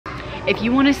If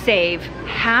you want to save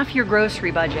half your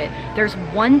grocery budget, there's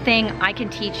one thing I can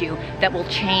teach you that will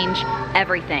change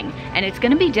everything. And it's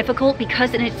going to be difficult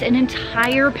because it's an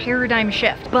entire paradigm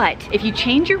shift. But if you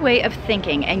change your way of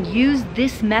thinking and use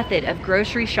this method of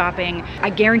grocery shopping, I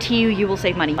guarantee you, you will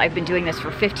save money. I've been doing this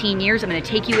for 15 years. I'm going to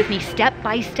take you with me step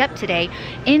by step today,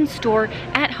 in store,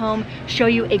 at home, show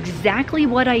you exactly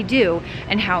what I do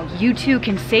and how you too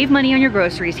can save money on your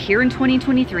groceries here in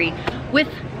 2023 with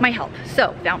my help.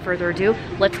 So without further ado,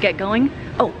 let's get going.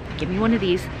 Oh, give me one of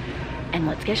these and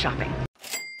let's get shopping.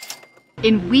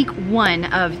 In week one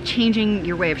of changing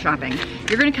your way of shopping,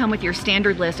 you're gonna come with your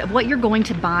standard list of what you're going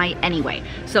to buy anyway.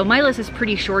 So my list is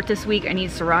pretty short this week. I need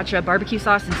sriracha, barbecue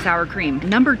sauce, and sour cream.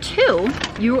 Number two,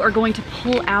 you are going to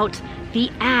pull out the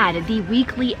ad, the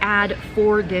weekly ad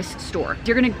for this store.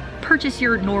 You're gonna purchase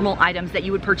your normal items that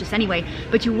you would purchase anyway,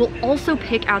 but you will also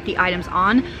pick out the items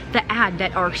on the ad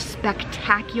that are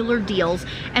spectacular deals,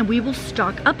 and we will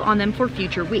stock up on them for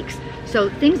future weeks. So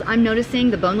things I'm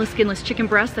noticing, the boneless, skinless chicken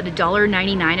breast at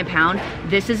 $1.99 a pound,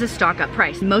 this is a stock up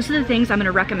price. Most of the things I'm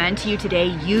gonna recommend to you today,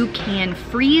 you can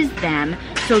freeze them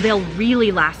so they'll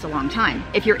really last a long time.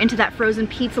 If you're into that frozen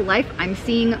pizza life, I'm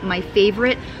seeing my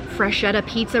favorite Freshetta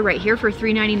pizza right here for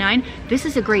 $3.99. This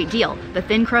is a great deal. The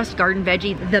thin crust garden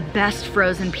veggie, the best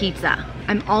frozen pizza.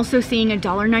 I'm also seeing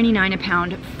 $1.99 a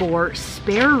pound for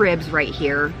spare ribs right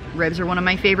here. Ribs are one of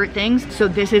my favorite things. So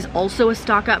this is also a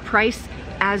stock up price.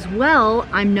 As well,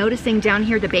 I'm noticing down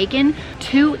here the bacon,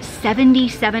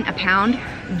 $2.77 a pound.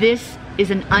 This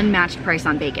is an unmatched price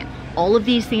on bacon. All of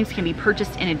these things can be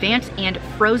purchased in advance and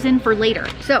frozen for later.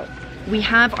 So we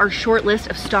have our short list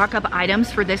of stock up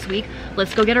items for this week.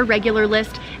 Let's go get our regular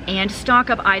list and stock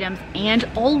up items, and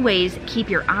always keep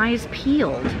your eyes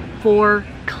peeled for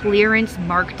clearance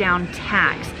markdown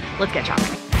tags. Let's get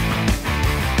shopping.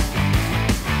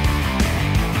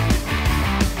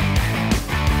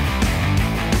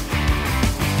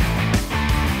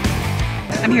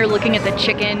 I'm here looking at the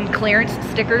chicken clearance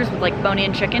stickers with like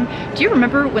bone-in chicken. Do you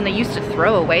remember when they used to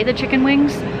throw away the chicken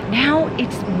wings? Now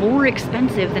it's more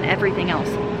expensive than everything else.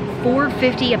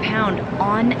 $4.50 a pound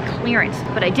on clearance.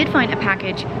 But I did find a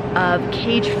package of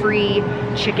cage-free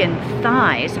chicken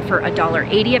thighs for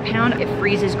 $1.80 a pound. It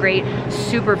freezes great,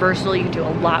 super versatile. You can do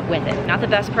a lot with it. Not the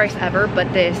best price ever,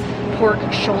 but this pork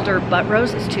shoulder butt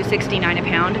roast is $2.69 a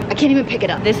pound. I can't even pick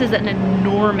it up. This is an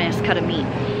enormous cut of meat.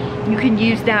 You can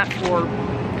use that for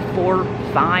 4,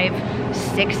 5,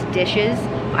 6 dishes.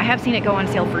 I have seen it go on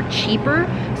sale for cheaper,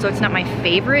 so it's not my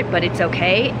favorite, but it's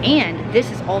okay. And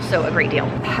this is also a great deal.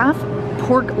 Half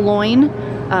pork loin,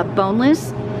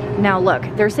 boneless. Now look,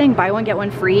 they're saying buy one, get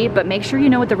one free, but make sure you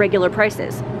know what the regular price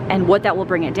is and what that will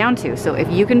bring it down to. So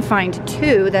if you can find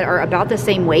two that are about the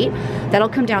same weight, that'll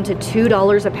come down to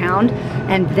 $2 a pound,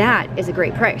 and that is a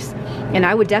great price. And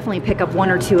I would definitely pick up 1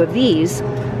 or 2 of these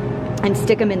and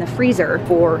stick them in the freezer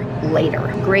for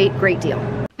later. Great, great deal.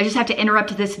 I just have to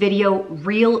interrupt this video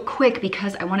real quick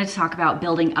because I wanted to talk about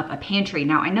building up a pantry.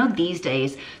 Now, I know these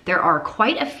days there are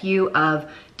quite a few of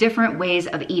different ways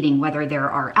of eating, whether there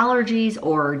are allergies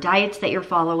or diets that you're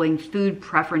following, food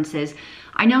preferences.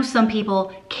 I know some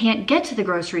people can't get to the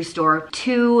grocery store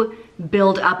to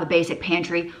build up a basic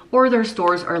pantry, or their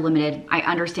stores are limited. I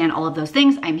understand all of those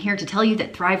things. I'm here to tell you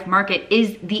that Thrive Market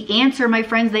is the answer, my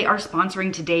friends. They are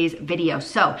sponsoring today's video.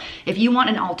 So if you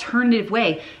want an alternative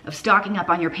way of stocking up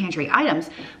on your pantry items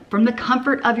from the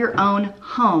comfort of your own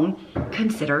home,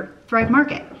 consider Thrive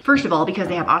Market. First of all, because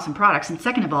they have awesome products, and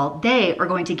second of all, they are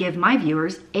going to give my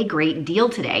viewers a great deal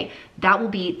today. That will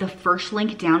be the first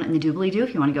link down in the doobly-doo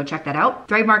if you want to go check that out.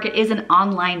 Thrive Market is an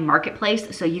online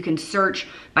marketplace, so you can search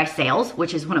by sales,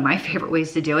 which is one of my favorite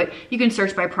ways to do it. You can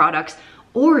search by products,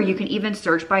 or you can even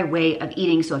search by way of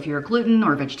eating. So if you're a gluten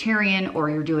or vegetarian, or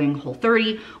you're doing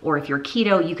Whole30, or if you're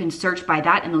keto, you can search by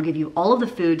that and they'll give you all of the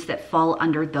foods that fall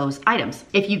under those items.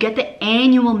 If you get the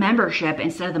annual membership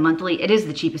instead of the monthly, it is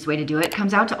the cheapest way to do it. It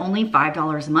comes out to only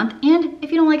 $5 a month. And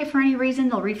if you don't like it for any reason,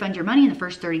 they'll refund your money in the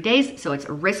first 30 days. So it's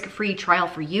a risk-free trial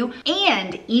for you.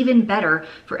 And even better,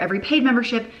 for every paid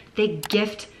membership, they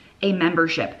gift a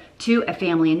membership to a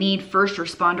family in need, first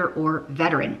responder, or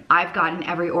veteran. I've gotten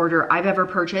every order I've ever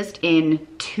purchased in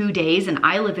 2 days, and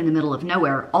I live in the middle of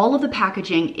nowhere. All of the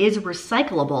packaging is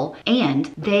recyclable,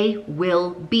 and they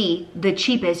will be the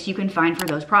cheapest you can find for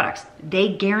those products. They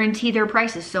guarantee their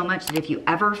prices so much that if you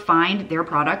ever find their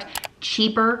product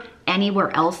cheaper anywhere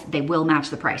else, they will match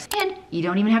the price. And you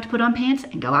don't even have to put on pants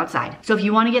and go outside. So if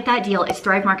you want to get that deal, it's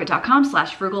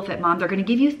thrivemarket.com/frugalfitmom. They're going to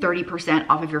give you 30%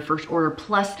 off of your first order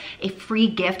plus a free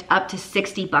gift up to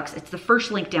 $60. It's the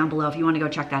first link down below if you want to go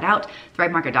check that out.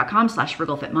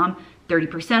 thrivemarket.com/frugalfitmom.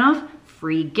 30% off,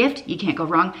 free gift. You can't go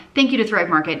wrong. Thank you to Thrive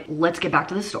Market. Let's get back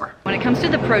to the store. When it comes to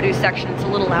the produce section, it's a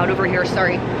little loud over here,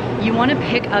 sorry. You wanna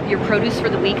pick up your produce for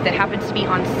the week that happens to be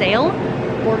on sale.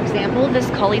 For example, this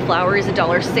cauliflower is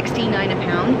 $1.69 a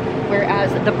pound,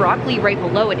 whereas the broccoli right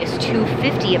below it is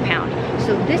 $2.50 a pound.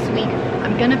 So this week,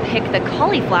 I'm gonna pick the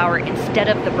cauliflower instead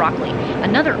of the broccoli.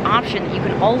 Another option that you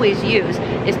can always use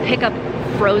is pick up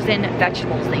frozen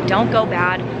vegetables. They don't go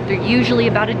bad. They're usually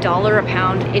about $1 a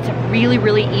pound. It's a really,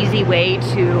 really easy way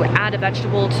to add a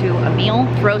vegetable to a meal,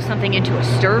 throw something into a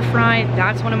stir fry.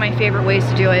 That's one of my favorite ways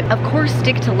to do it. Of course,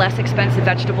 stick to less expensive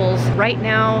vegetables. Right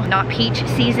now, not peach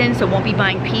season, so won't be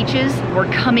buying peaches.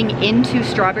 We're coming into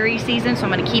strawberry season, so I'm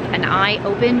gonna keep an eye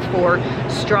open for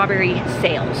strawberry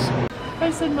sales. I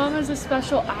said Mom has a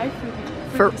special eye for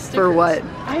me. For what?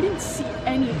 I didn't see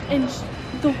any, and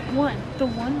the one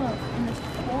in this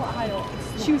whole aisle,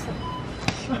 she was like,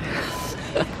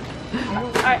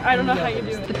 I don't know how you do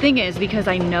it. The thing is, because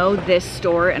I know this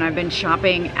store and I've been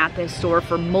shopping at this store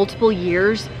for multiple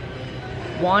years,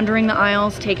 wandering the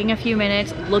aisles, taking a few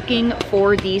minutes, looking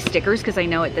for these stickers, because I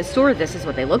know at this store, this is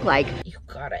what they look like. You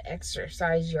gotta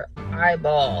exercise your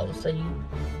eyeballs so you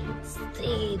can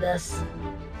see the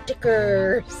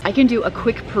stickers. I can do a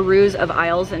quick peruse of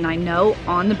aisles, and I know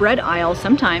on the bread aisle,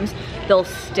 sometimes they'll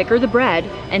sticker the bread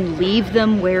and leave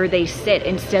them where they sit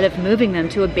instead of moving them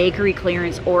to a bakery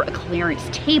clearance or a clearance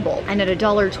table. And at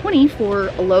 $1.20 for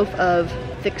a loaf of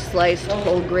thick sliced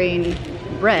whole grain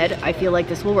bread, I feel like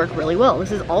this will work really well.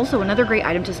 This is also another great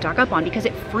item to stock up on because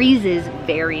it freezes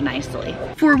very nicely.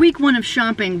 For week one of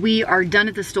shopping, we are done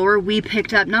at the store. We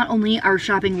picked up not only our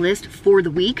shopping list for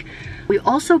the week, we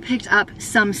also picked up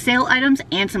some sale items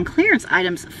and some clearance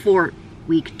items for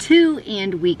week 2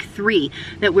 and week 3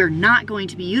 that we're not going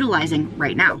to be utilizing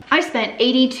right now. I spent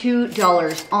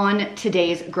 $82 on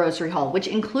today's grocery haul, which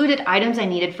included items I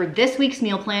needed for this week's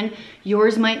meal plan.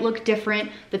 Yours might look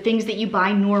different. The things that you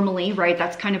buy normally, right?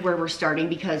 That's kind of where we're starting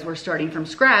because we're starting from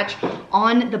scratch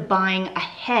on the buying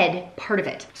ahead part of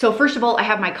it. So first of all, I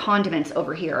have my condiments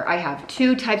over here. I have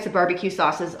 2 types of barbecue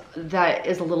sauces. That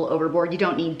is a little overboard. You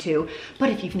don't need 2. But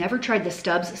if you've never tried the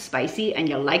Stubbs spicy and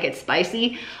you like it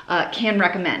spicy, can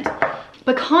recommend.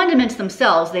 But condiments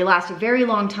themselves, they last a very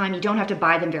long time. You don't have to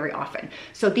buy them very often.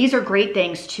 So these are great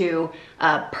things to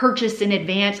purchase in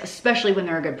advance, especially when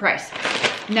they're a good price.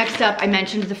 Next up, I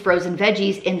mentioned the frozen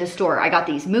veggies in the store. I got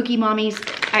these Mookie Mommies.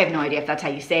 I have no idea if that's how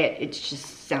you say it. It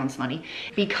just sounds funny.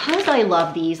 Because I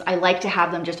love these, I like to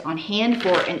have them just on hand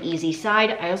for an easy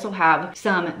side. I also have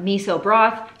some miso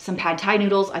broth, some pad thai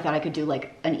noodles. I thought I could do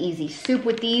like an easy soup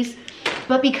with these.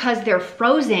 But because they're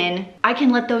frozen, I can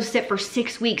let those sit for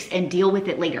 6 weeks and deal with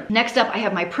it later. Next up, I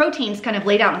have my proteins kind of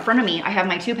laid out in front of me. I have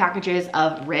my 2 packages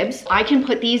of ribs. I can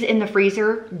put these in the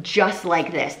freezer just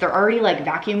like this. They're already like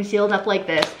vacuum sealed up like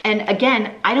this. And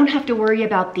again, I don't have to worry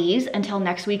about these until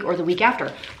next week or the week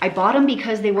after. I bought them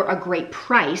because they were a great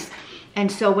price.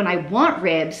 And so when I want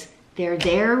ribs, they're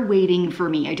there waiting for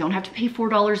me. I don't have to pay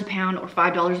 $4 a pound or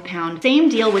 $5 a pound. Same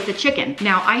deal with the chicken.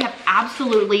 Now, I have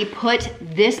absolutely put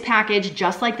this package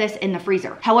just like this in the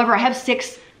freezer. However, I have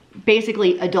 6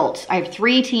 basically adults. I have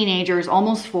 3 teenagers,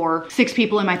 almost 4, 6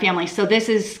 people in my family. So this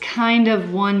is kind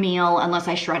of one meal unless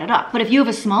I shred it up. But if you have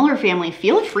a smaller family,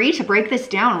 feel free to break this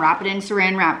down, wrap it in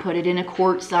saran wrap, put it in a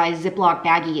quart-size Ziploc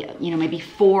baggie, you know, maybe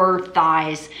 4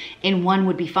 thighs in one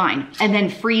would be fine. And then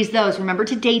freeze those. Remember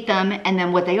to date them and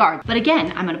then what they are. But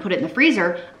again, I'm gonna put it in the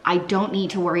freezer. I don't need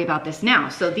to worry about this now.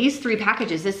 So these 3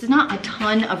 packages, this is not a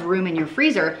ton of room in your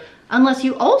freezer unless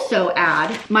you also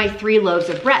add my 3 loaves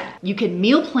of bread. You can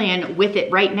meal plan with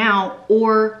it right now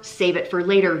or save it for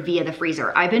later via the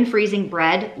freezer. I've been freezing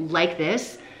bread like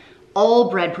this, all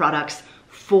bread products,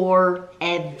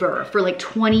 forever, for like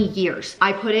 20 years.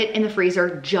 I put it in the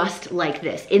freezer just like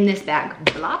this, in this bag,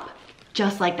 blop,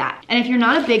 just like that. And if you're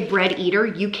not a big bread eater,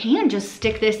 you can just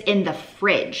stick this in the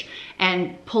fridge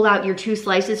and pull out your 2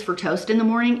 slices for toast in the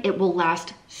morning. It will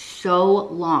last so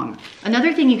long.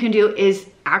 Another thing you can do is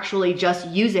actually just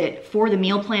use it for the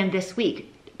meal plan this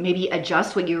week. Maybe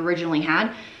adjust what you originally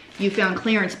had. You found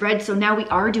clearance bread, so now we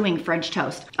are doing French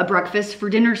toast. A breakfast for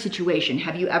dinner situation.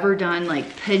 Have you ever done like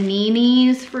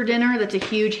paninis for dinner? That's a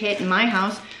huge hit in my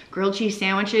house. Grilled cheese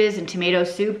sandwiches and tomato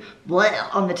soup. Blah,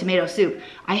 on the tomato soup.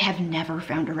 I have never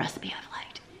found a recipe I've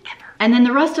liked, ever. And then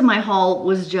the rest of my haul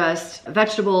was just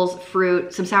vegetables,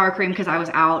 fruit, some sour cream because I was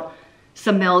out,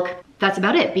 some milk. That's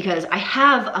about it because I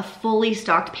have a fully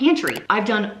stocked pantry. I've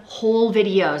done whole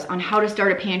videos on how to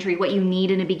start a pantry, what you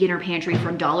need in a beginner pantry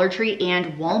from Dollar Tree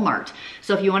and Walmart.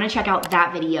 So if you wanna check out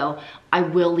that video, I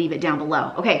will leave it down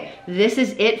below. Okay, this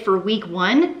is it for week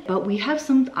 1, but we have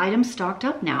some items stocked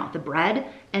up now, the bread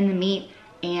and the meat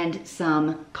and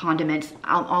some condiments.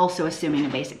 I'm also assuming a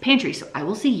basic pantry, so I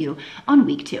will see you on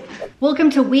week 2. Welcome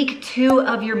to week 2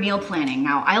 of your meal planning.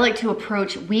 Now, I like to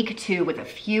approach week 2 with a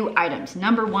few items.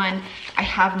 Number 1, I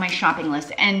have my shopping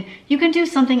list, and you can do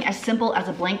something as simple as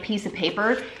a blank piece of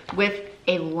paper with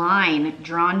a line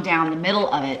drawn down the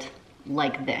middle of it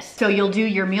like this. So you'll do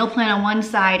your meal plan on one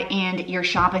side and your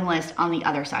shopping list on the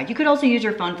other side. You could also use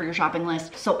your phone for your shopping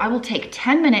list. So I will take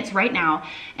 10 minutes right now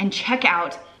and check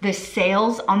out the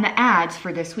sales on the ads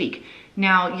for this week.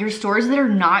 Now, your stores that are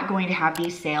not going to have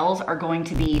these sales are going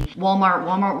to be Walmart.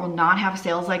 Walmart will not have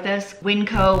sales like this.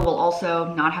 Winco will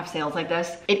also not have sales like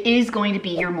this. It is going to be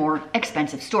your more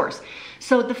expensive stores.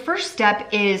 So the first step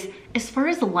is, as far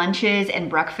as the lunches and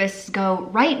breakfasts go,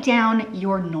 write down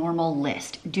your normal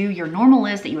list. Do your normal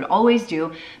list that you would always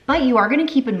do, but you are gonna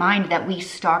keep in mind that we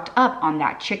stocked up on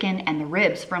that chicken and the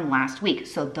ribs from last week.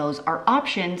 So those are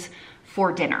options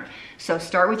for dinner. So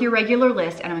start with your regular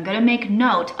list, and I'm gonna make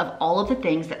note of all of the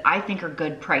things that I think are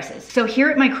good prices. So here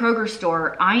at my Kroger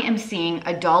store, I am seeing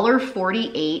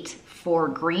 $1.48 for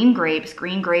green grapes.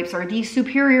 Green grapes are the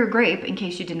superior grape, in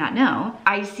case you did not know.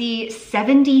 I see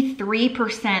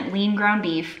 73% lean ground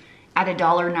beef at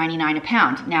 $1.99 a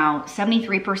pound. Now,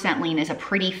 73% lean is a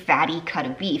pretty fatty cut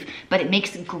of beef, but it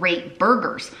makes great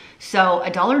burgers. So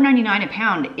 $1.99 a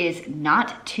pound is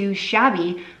not too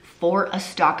shabby for a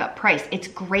stock up price. It's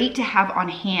great to have on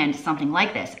hand something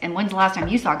like this. And when's the last time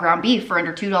you saw ground beef for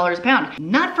under $2 a pound?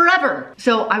 Not forever.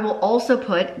 So I will also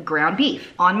put ground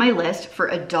beef on my list for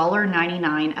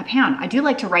 $1.99 a pound. I do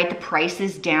like to write the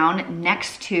prices down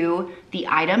next to the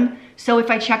item. So if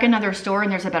I check another store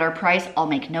and there's a better price, I'll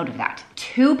make note of that.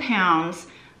 2 pounds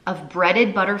of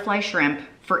breaded butterfly shrimp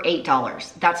for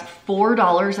 $8. That's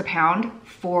 $4 a pound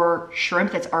for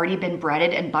shrimp that's already been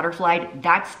breaded and butterflied.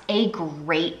 That's a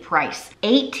great price.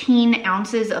 18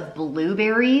 ounces of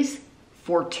blueberries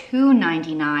for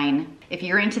 $2.99. If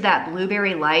you're into that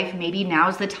blueberry life, maybe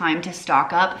now's the time to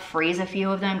stock up, freeze a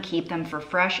few of them, keep them for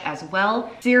fresh as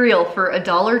well. Cereal for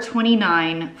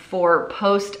 $1.29 for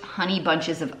Post Honey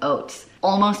Bunches of Oats.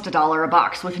 Almost $1 a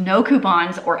box with no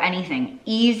coupons or anything.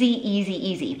 Easy, easy,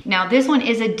 easy. Now this one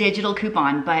is a digital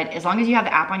coupon, but as long as you have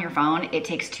the app on your phone, it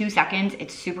takes 2 seconds.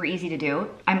 It's super easy to do.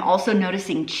 I'm also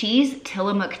noticing cheese,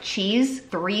 Tillamook cheese,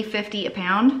 $3.50 a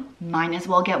pound. Might as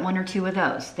well get 1 or 2 of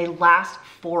those. They last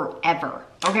forever.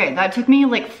 Okay, that took me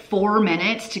like 4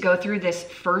 minutes to go through this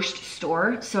first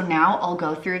store. So now I'll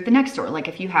go through the next store. Like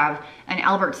if you have an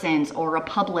Albertsons or a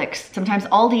Publix, sometimes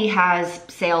Aldi has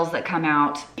sales that come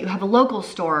out. You have a local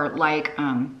store like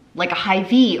a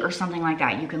Hy-Vee or something like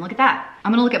that. You can look at that.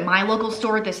 I'm gonna look at my local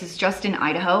store. This is just in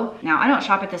Idaho. Now, I don't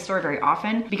shop at this store very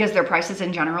often because their prices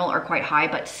in general are quite high,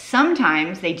 but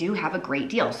sometimes they do have a great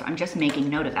deal. So I'm just making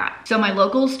note of that. So my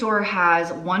local store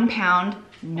has 1 pound,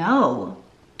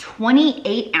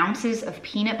 28 ounces of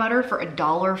peanut butter for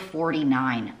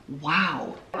 $1.49.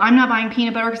 Wow. I'm not buying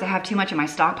peanut butter because I have too much in my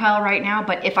stockpile right now,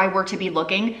 but if I were to be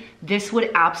looking, this would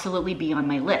absolutely be on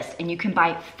my list. And you can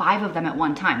buy 5 of them at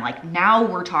one time. Like now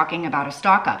we're talking about a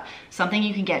stock up, something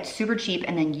you can get super cheap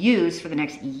and then use for the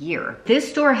next year. This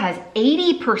store has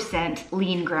 80%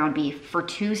 lean ground beef for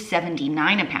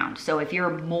 $2.79 a pound. So if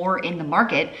you're more in the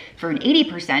market for an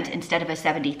 80% instead of a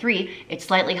 73, it's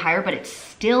slightly higher, but it's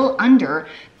still under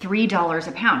 $3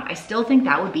 a pound. I still think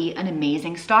that would be an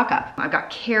amazing stock up. I've got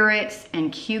carrots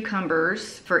and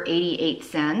cucumbers for 88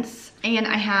 cents. And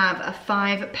I have a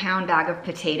 5-pound bag of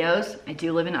potatoes. I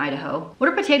do live in Idaho. What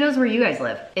are potatoes where you guys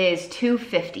live? Is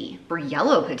 $2.50 for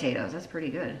yellow potatoes. That's pretty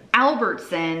good.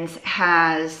 Albertsons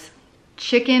has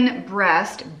chicken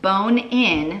breast bone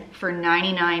in for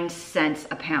 99 cents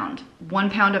a pound. 1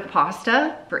 pound of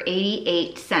pasta for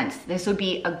 88 cents. This would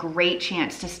be a great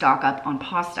chance to stock up on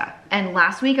pasta. And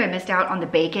last week I missed out on the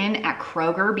bacon at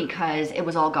Kroger because it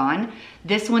was all gone.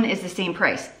 This one is the same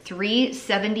price,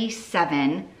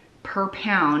 $3.77 per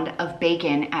pound of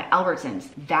bacon at Albertsons.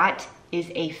 That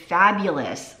is a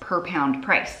fabulous per pound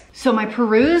price. So my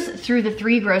peruse through the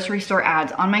 3 grocery store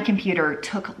ads on my computer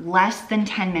took less than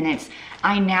 10 minutes.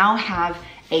 I now have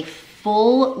a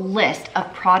full list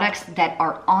of products that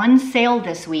are on sale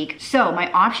this week. So my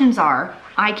options are,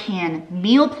 I can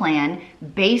meal plan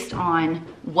based on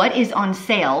what is on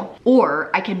sale, or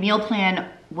I can meal plan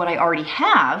what I already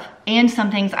have and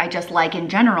some things I just like in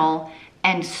general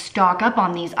and stock up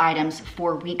on these items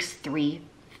for weeks 3,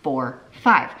 4,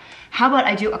 5. How about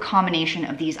I do a combination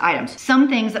of these items? Some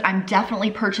things that I'm definitely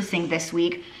purchasing this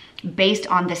week based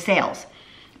on the sales.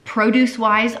 Produce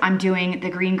wise, I'm doing the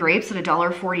green grapes at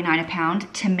 $1.49 a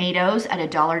pound, tomatoes at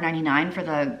 $1.99 for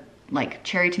the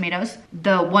cherry tomatoes.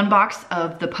 The 1 box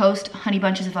of the Post Honey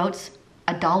Bunches of Oats,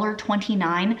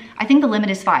 $1.29. I think the limit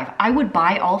is 5. I would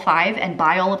buy all 5 and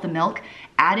buy all of the milk,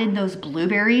 add in those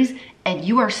blueberries, and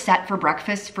you are set for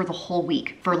breakfast for the whole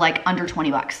week for like under 20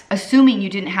 bucks, assuming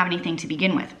you didn't have anything to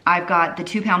begin with. I've got the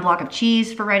 2-pound block of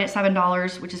cheese for right at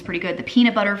 $7, which is pretty good. The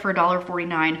peanut butter for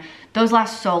 $1.49. Those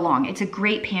last so long. It's a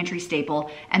great pantry staple.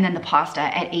 And then the pasta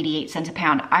at 88 cents a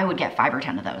pound. I would get 5 or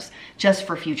 10 of those just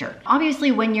for future.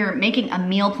 Obviously, when you're making a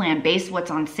meal plan based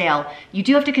what's on sale, you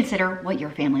do have to consider what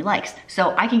your family likes.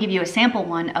 So I can give you a sample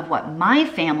one of what my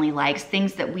family likes,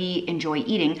 things that we enjoy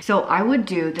eating. So I would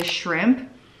do the shrimp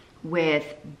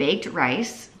with baked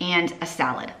rice and a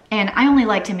salad. And I only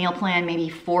like to meal plan maybe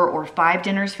 4 or 5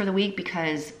 dinners for the week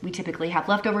because we typically have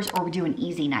leftovers, or we do an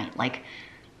easy night like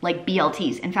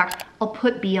BLTs. In fact, I'll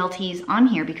put BLTs on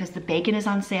here because the bacon is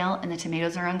on sale and the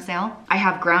tomatoes are on sale. I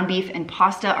have ground beef and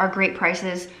pasta are great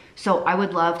prices. So I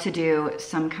would love to do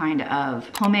some kind of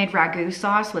homemade ragu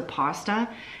sauce with pasta.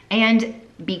 And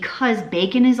because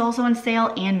bacon is also on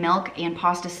sale and milk and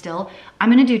pasta still,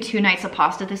 I'm gonna do 2 nights of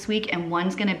pasta this week, and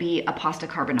one's gonna be a pasta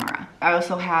carbonara. I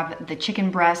also have the chicken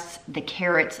breasts, the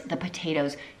carrots, the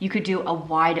potatoes. You could do a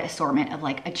wide assortment of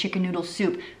like a chicken noodle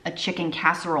soup, a chicken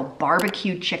casserole,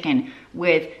 barbecued chicken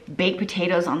with baked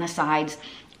potatoes on the sides,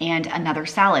 and another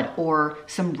salad, or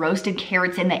some roasted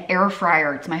carrots in the air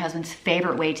fryer. It's my husband's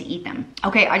favorite way to eat them.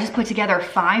 Okay, I just put together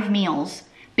 5 meals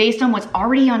based on what's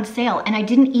already on sale, and I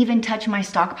didn't even touch my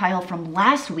stockpile from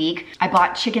last week. I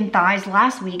bought chicken thighs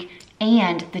last week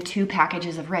and the 2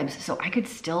 packages of ribs, so I could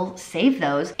still save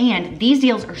those. And these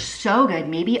deals are so good.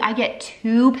 Maybe I get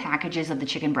 2 packages of the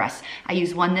chicken breasts. I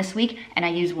use one this week and I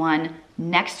use one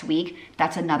next week.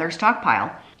 That's another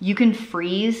stockpile. You can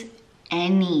freeze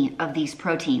any of these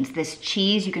proteins. This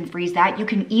cheese, you can freeze that. You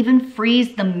can even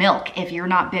freeze the milk if you're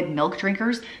not big milk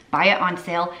drinkers. Buy it on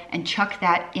sale and chuck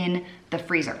that in the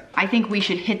freezer. I think we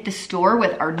should hit the store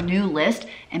with our new list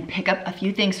and pick up a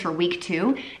few things for week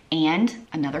 2 and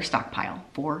another stockpile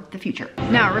for the future.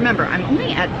 Now remember, I'm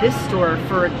only at this store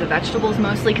for the vegetables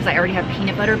mostly because I already have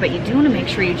peanut butter, but you do want to make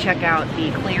sure you check out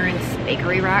the clearance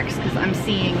bakery racks because I'm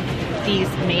seeing these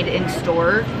made in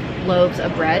store loaves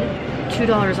of bread,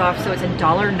 $2 off, so it's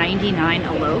 $1.99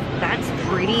 a loaf. That's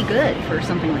pretty good for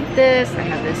something like this. I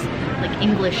have this like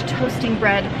English toasting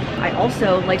bread. I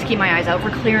also like to keep my eyes out for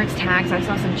clearance tags. I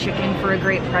saw some chicken for a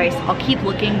great price. I'll keep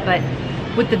looking, but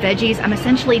with the veggies, I'm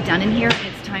essentially done in here and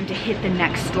it's time to hit the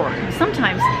next store.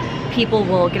 Sometimes people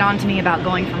will get on to me about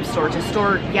going from store to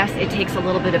store. Yes, it takes a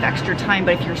little bit of extra time,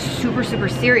 but if you're super, super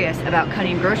serious about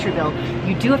cutting a grocery bill,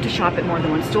 you do have to shop at more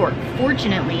than one store.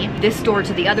 Fortunately, this store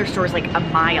to the other store is like a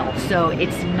mile, so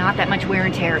it's not that much wear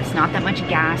and tear, it's not that much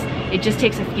gas. It just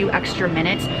takes a few extra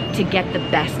minutes to get the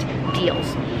best deals.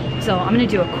 So I'm gonna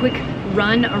do a quick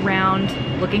run around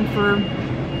looking for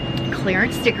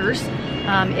clearance stickers.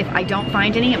 If I don't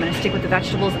find any, I'm gonna stick with the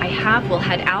vegetables I have. We'll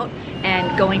head out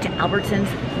and going to Albertsons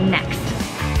next.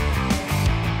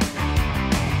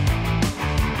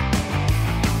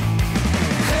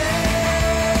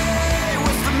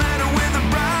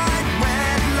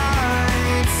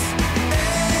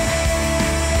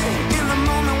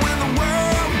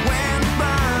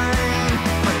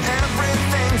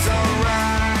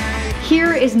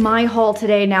 Here is my haul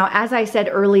today. Now, as I said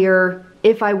earlier,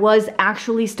 if I was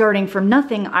actually starting from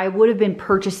nothing, I would have been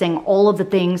purchasing all of the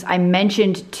things I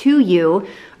mentioned to you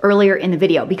earlier in the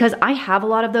video. Because I have a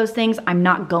lot of those things, I'm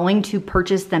not going to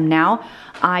purchase them now.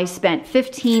 I spent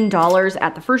 $15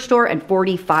 at the first store and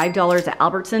 $45 at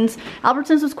Albertsons.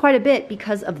 Albertsons was quite a bit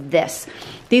because of this.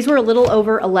 These were a little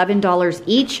over $11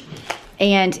 each.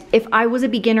 And if I was a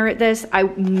beginner at this, I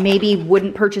maybe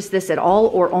wouldn't purchase this at all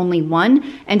or only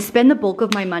one and spend the bulk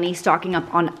of my money stocking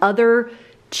up on other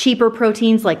cheaper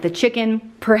proteins like the chicken,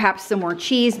 perhaps some more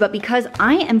cheese, but because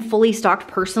I am fully stocked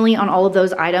personally on all of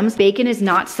those items, bacon is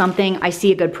not something I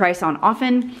see a good price on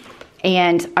often,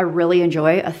 and I really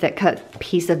enjoy a thick cut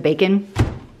piece of bacon.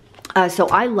 So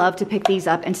I love to pick these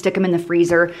up and stick them in the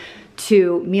freezer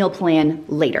to meal plan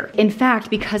later. In fact,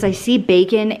 because I see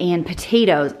bacon and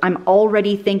potatoes, I'm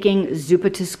already thinking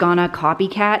Zuppa Toscana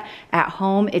copycat at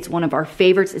home. It's one of our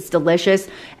favorites, it's delicious,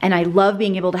 and I love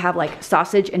being able to have like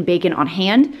sausage and bacon on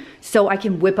hand so I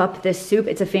can whip up this soup.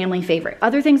 It's a family favorite.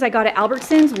 Other things I got at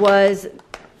Albertsons was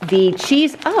the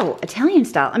cheese. Oh, Italian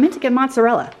style. I meant to get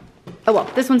mozzarella. Oh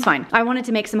well, this one's fine. I wanted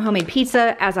to make some homemade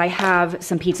pizza as I have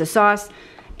some pizza sauce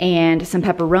and some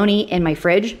pepperoni in my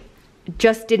fridge.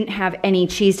 Just didn't have any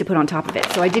cheese to put on top of it.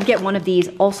 So I did get one of these.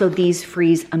 Also, these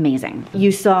freeze amazing.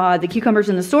 You saw the cucumbers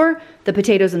in the store, the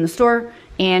potatoes in the store,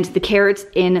 and the carrots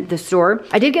in the store.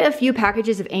 I did get a few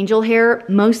packages of angel hair,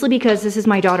 mostly because this is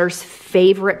my daughter's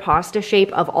favorite pasta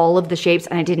shape of all of the shapes,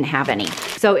 and I didn't have any.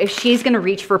 So if she's gonna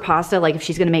reach for pasta, like if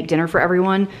she's gonna make dinner for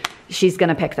everyone, she's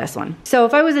gonna pick this one. So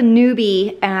if I was a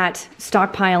newbie at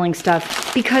stockpiling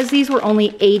stuff, because these were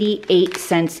only 88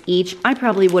 cents each, I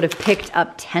probably would have picked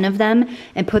up 10 of them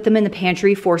and put them in the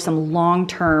pantry for some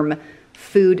long-term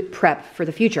food prep for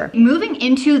the future. Moving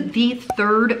into the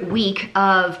third week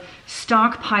of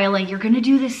stockpiling, you're gonna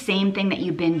do the same thing that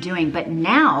you've been doing, but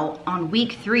now on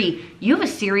week 3, you have a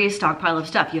serious stockpile of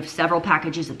stuff. You have several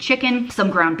packages of chicken, some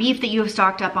ground beef that you have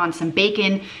stocked up on, some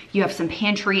bacon, you have some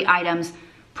pantry items,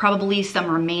 probably some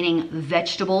remaining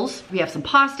vegetables. We have some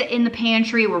pasta in the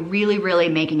pantry. We're really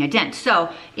making a dent. So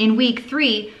in week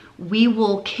 3, we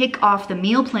will kick off the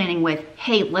meal planning with,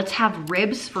 hey, let's have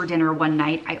ribs for dinner one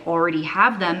night. I already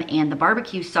have them and the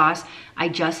barbecue sauce. I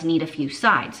just need a few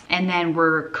sides. And then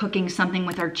we're cooking something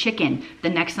with our chicken.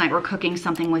 The next night we're cooking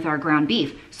something with our ground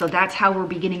beef. So that's how we're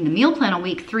beginning the meal plan on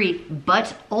week 3,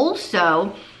 but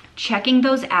also checking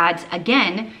those ads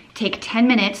again. Take 10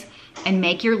 minutes and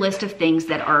make your list of things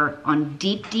that are on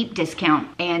deep discount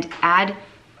and add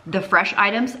the fresh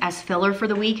items as filler for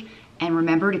the week. And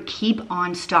remember to keep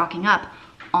on stocking up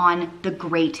on the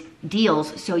great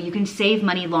deals so you can save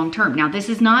money long term. Now, this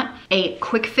is not a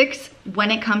quick fix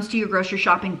when it comes to your grocery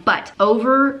shopping, but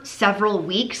over several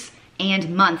weeks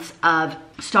and months of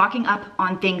stocking up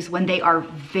on things when they are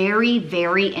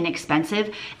very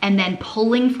inexpensive and then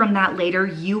pulling from that later,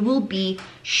 you will be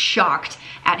shocked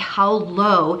at how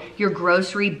low your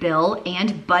grocery bill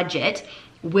and budget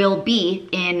will be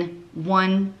in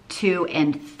 1, 2,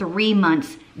 and 3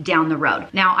 months down the road.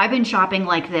 Now, I've been shopping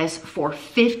like this for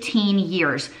 15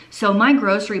 years, so my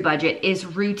grocery budget is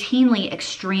routinely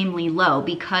extremely low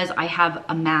because I have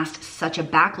amassed such a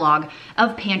backlog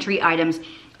of pantry items,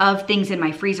 of things in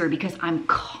my freezer, because I'm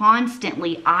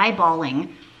constantly eyeballing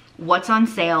what's on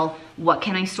sale, what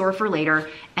can I store for later,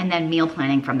 and then meal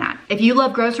planning from that. If you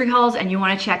love grocery hauls and you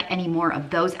wanna check any more of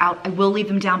those out, I will leave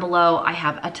them down below. I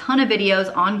have a ton of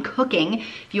videos on cooking.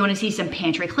 If you wanna see some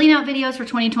pantry clean out videos for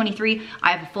 2023,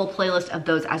 I have a full playlist of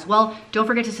those as well. Don't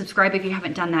forget to subscribe if you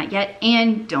haven't done that yet,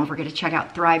 and don't forget to check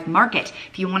out Thrive Market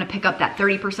if you wanna pick up that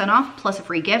 30% off plus a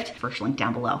free gift. First link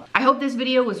down below. I hope this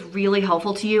video was really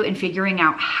helpful to you in figuring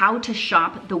out how to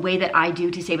shop the way that I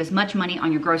do to save as much money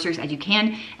on your groceries as you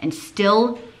can and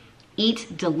still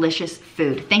eat delicious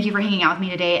food. Thank you for hanging out with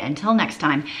me today. Until next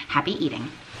time, happy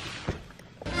eating.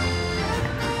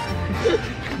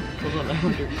 Hold on, I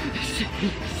wonder.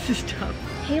 Stop.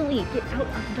 Haley, get out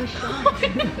of the shot.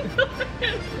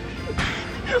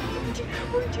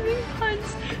 We're doing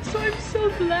puns, so I'm so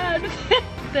glad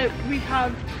that we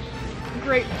have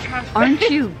great trash. Aren't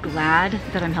you glad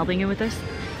that I'm helping you with this?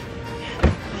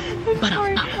 I'm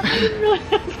sorry, I didn't realize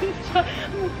I was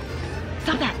gonna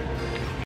Stop that.